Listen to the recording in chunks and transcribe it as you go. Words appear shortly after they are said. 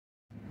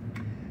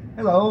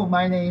Hello,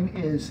 my name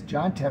is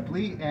John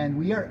Teply, and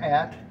we are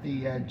at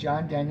the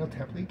John Daniel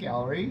Teply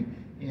Gallery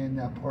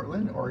in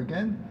Portland,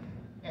 Oregon.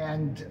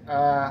 And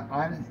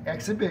on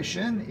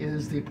exhibition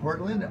is the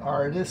Portland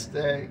artist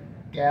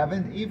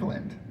Gavin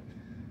Eveland.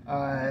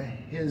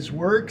 His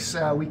works,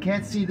 we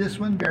can't see this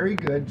one very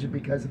good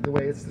because of the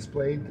way it's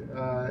displayed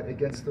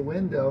against the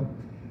window,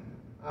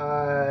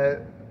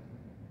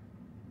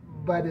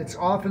 but it's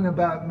often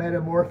about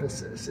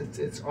metamorphosis.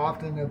 It's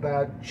often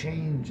about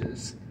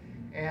changes.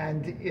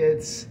 And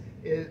it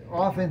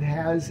often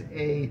has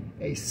a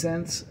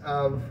sense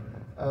of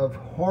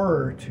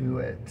horror to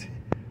it.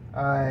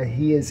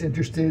 He is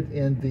interested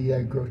in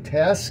the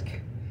grotesque,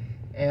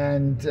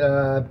 and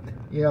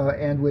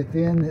and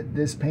within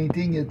this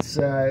painting, it's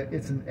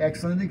an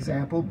excellent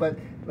example. But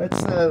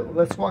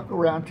let's walk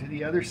around to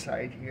the other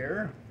side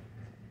here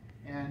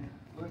and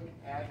look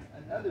at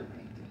another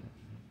painting.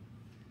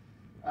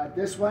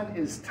 This one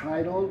is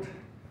titled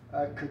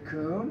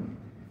Cocoon,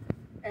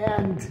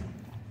 and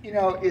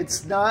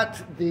it's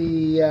not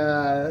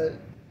the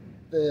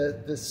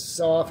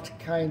soft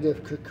kind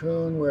of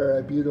cocoon where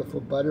a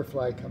beautiful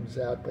butterfly comes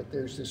out, but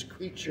there's this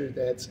creature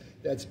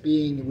that's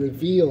being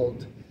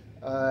revealed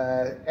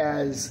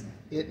as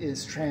it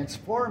is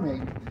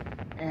transforming,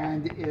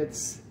 and it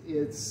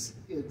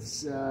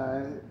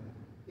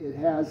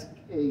has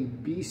a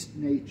beast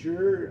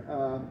nature,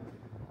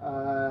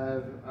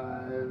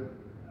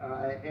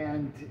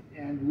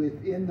 and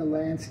within the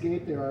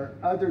landscape there are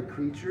other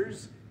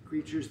creatures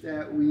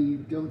that we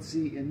don't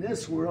see in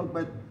this world,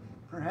 but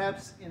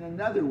perhaps in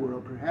another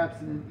world,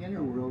 perhaps in an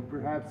inner world,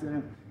 perhaps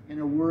in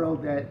a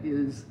world that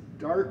is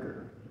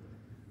darker.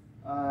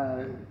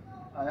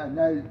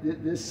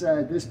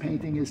 This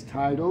painting is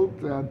titled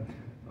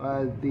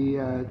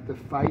The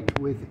Fight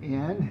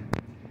Within,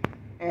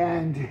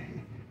 and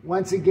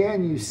once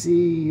again you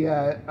see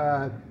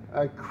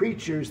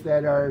creatures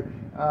that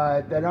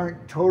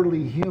aren't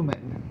totally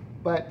human,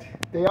 but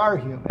they are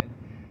human.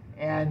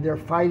 And they're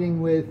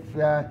fighting with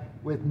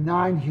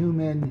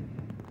non-human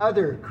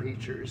other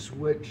creatures,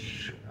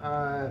 which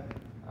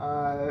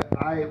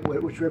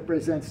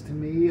represents to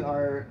me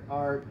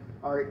our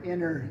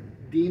inner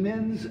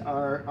demons,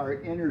 our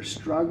inner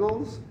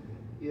struggles.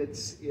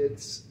 It's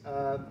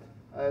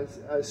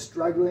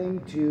struggling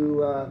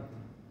to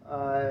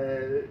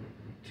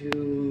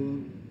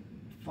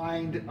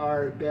find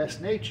our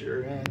best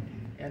nature,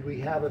 and we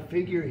have a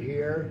figure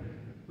here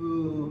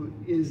who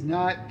is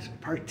not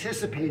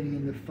participating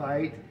in the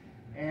fight,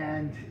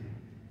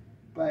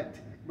 but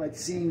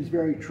seems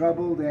very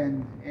troubled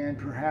and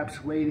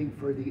perhaps waiting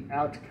for the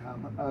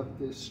outcome of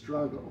this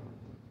struggle.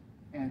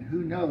 And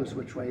who knows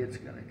which way it's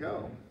going to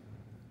go.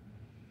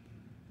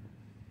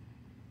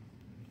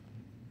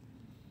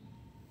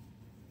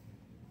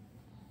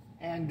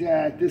 And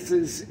this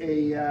is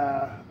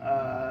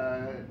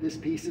this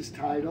piece is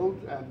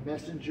titled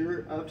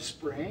Messenger of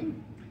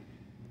Spring.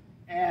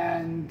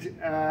 And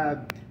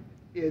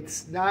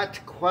it's not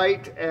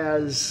quite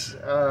as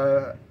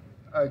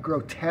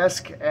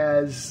grotesque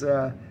as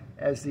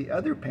the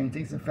other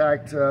paintings. In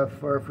fact,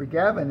 for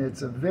Gavin,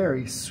 it's a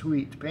very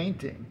sweet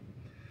painting.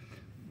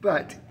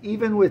 But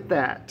even with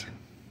that,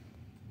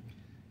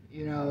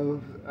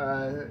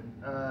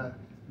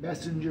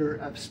 Messenger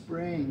of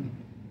Spring,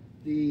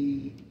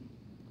 the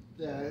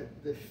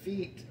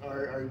feet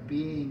are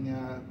being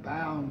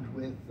bound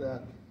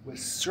with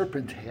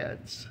serpent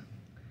heads.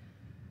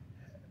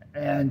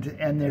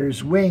 And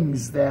there's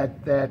wings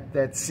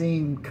that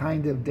seem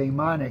kind of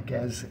demonic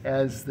as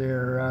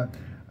they're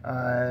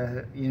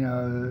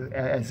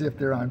as if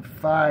they're on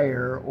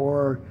fire,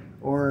 or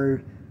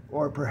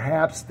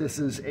perhaps this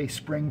is a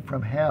spring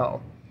from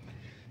hell.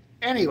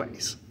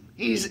 Anyways,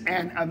 he's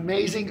an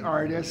amazing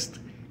artist.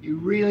 You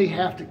really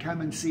have to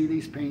come and see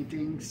these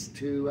paintings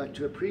to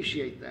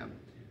appreciate them.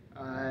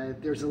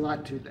 There's a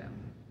lot to them.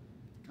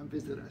 Come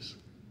visit us.